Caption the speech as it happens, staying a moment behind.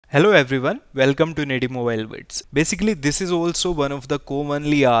Hello everyone, welcome to JvmOverloads. Basically, this is also one of the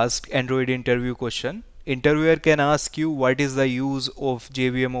commonly asked Android interview question. Interviewer can ask you what is the use of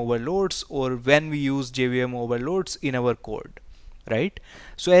JVM overloads or when we use JVM overloads in our code, right?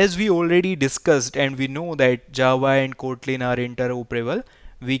 So as we already discussed and we know that Java and Kotlin are interoperable,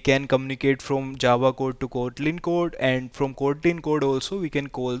 we can communicate from Java code to Kotlin code, and from Kotlin code also we can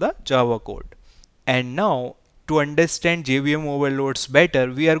call the Java code. And now to understand JVM overloads better,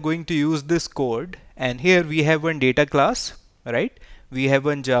 we are going to use this code, and here we have one data class, right? We have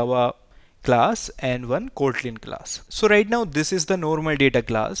one Java class and one Kotlin class. So right now this is the normal data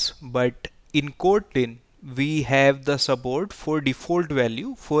class, but in Kotlin we have the support for default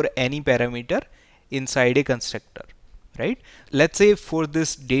value for any parameter inside a constructor, right? Let's say for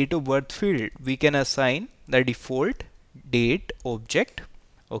this date of birth field we can assign the default date object.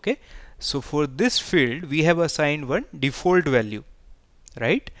 Okay, so for this field we have assigned one default value,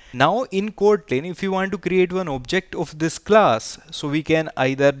 right? Now in Kotlin, if you want to create one object of this class, so we can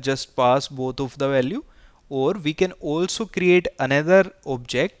either just pass both of the value, or we can also create another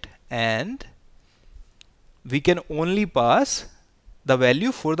object and we can only pass the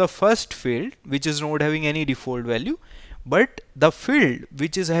value for the first field which is not having any default value, but the field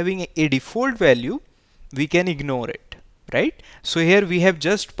which is having a default value we can ignore it, right? So here we have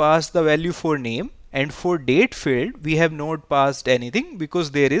just passed the value for name, and for date field we have not passed anything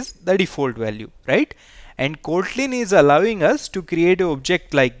because there is the default value, right? And Kotlin is allowing us to create an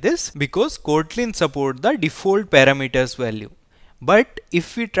object like this because Kotlin support the default parameters value. But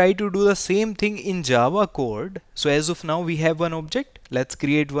if we try to do the same thing in Java code, so as of now we have one object, let's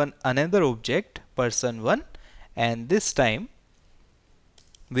create another object person1, and this time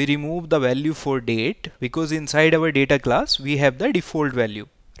we remove the value for date because inside our data class we have the default value,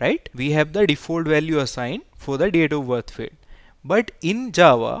 right? We have the default value assigned for the date of birth field. But in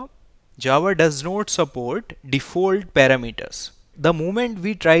Java does not support default parameters. The moment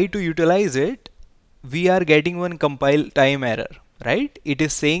we try to utilize it, we are getting one compile time error, right? It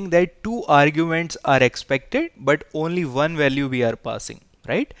is saying that 2 arguments are expected but only one value we are passing,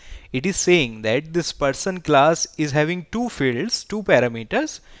 right? It is saying that this person class is having 2 fields, 2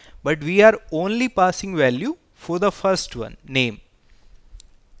 parameters, but we are only passing value for the first one, name.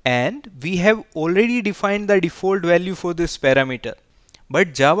 And we have already defined the default value for this parameter,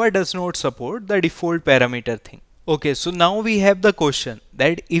 but Java does not support the default parameter thing. Okay, so now we have the question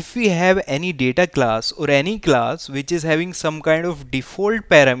that if we have any data class or any class which is having some kind of default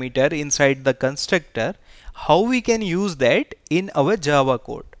parameter inside the constructor, how we can use that in our Java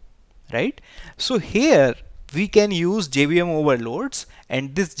code, right? So here we can use JVM overloads,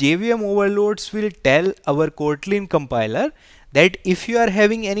 and this JVM overloads will tell our Kotlin compiler that if you are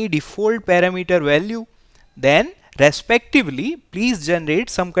having any default parameter value, then respectively please generate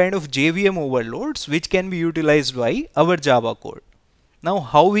some kind of JVM overloads which can be utilized by our Java code. Now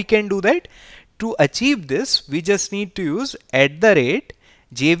how we can do that? To achieve this, we just need to use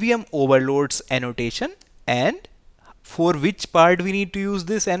 @JVM overloads annotation. And for which part we need to use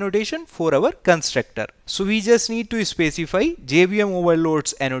this annotation? For our constructor. So we just need to specify JVM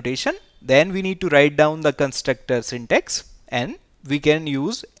overloads annotation, then we need to write down the constructor syntax, and we can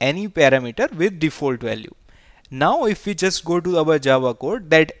use any parameter with default value. Now if we just go to our Java code,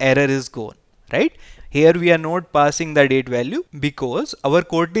 that error is gone, right? Here we are not passing the date value because our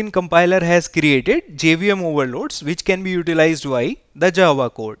Kotlin compiler has created JVM overloads which can be utilized by the Java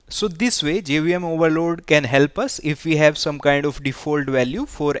code. So this way JVM overload can help us if we have some kind of default value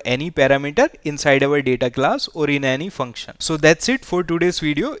for any parameter inside our data class or in any function. So that's it for today's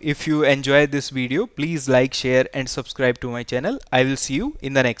video. If you enjoyed this video, please like, share and subscribe to my channel. I will see you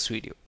in the next video.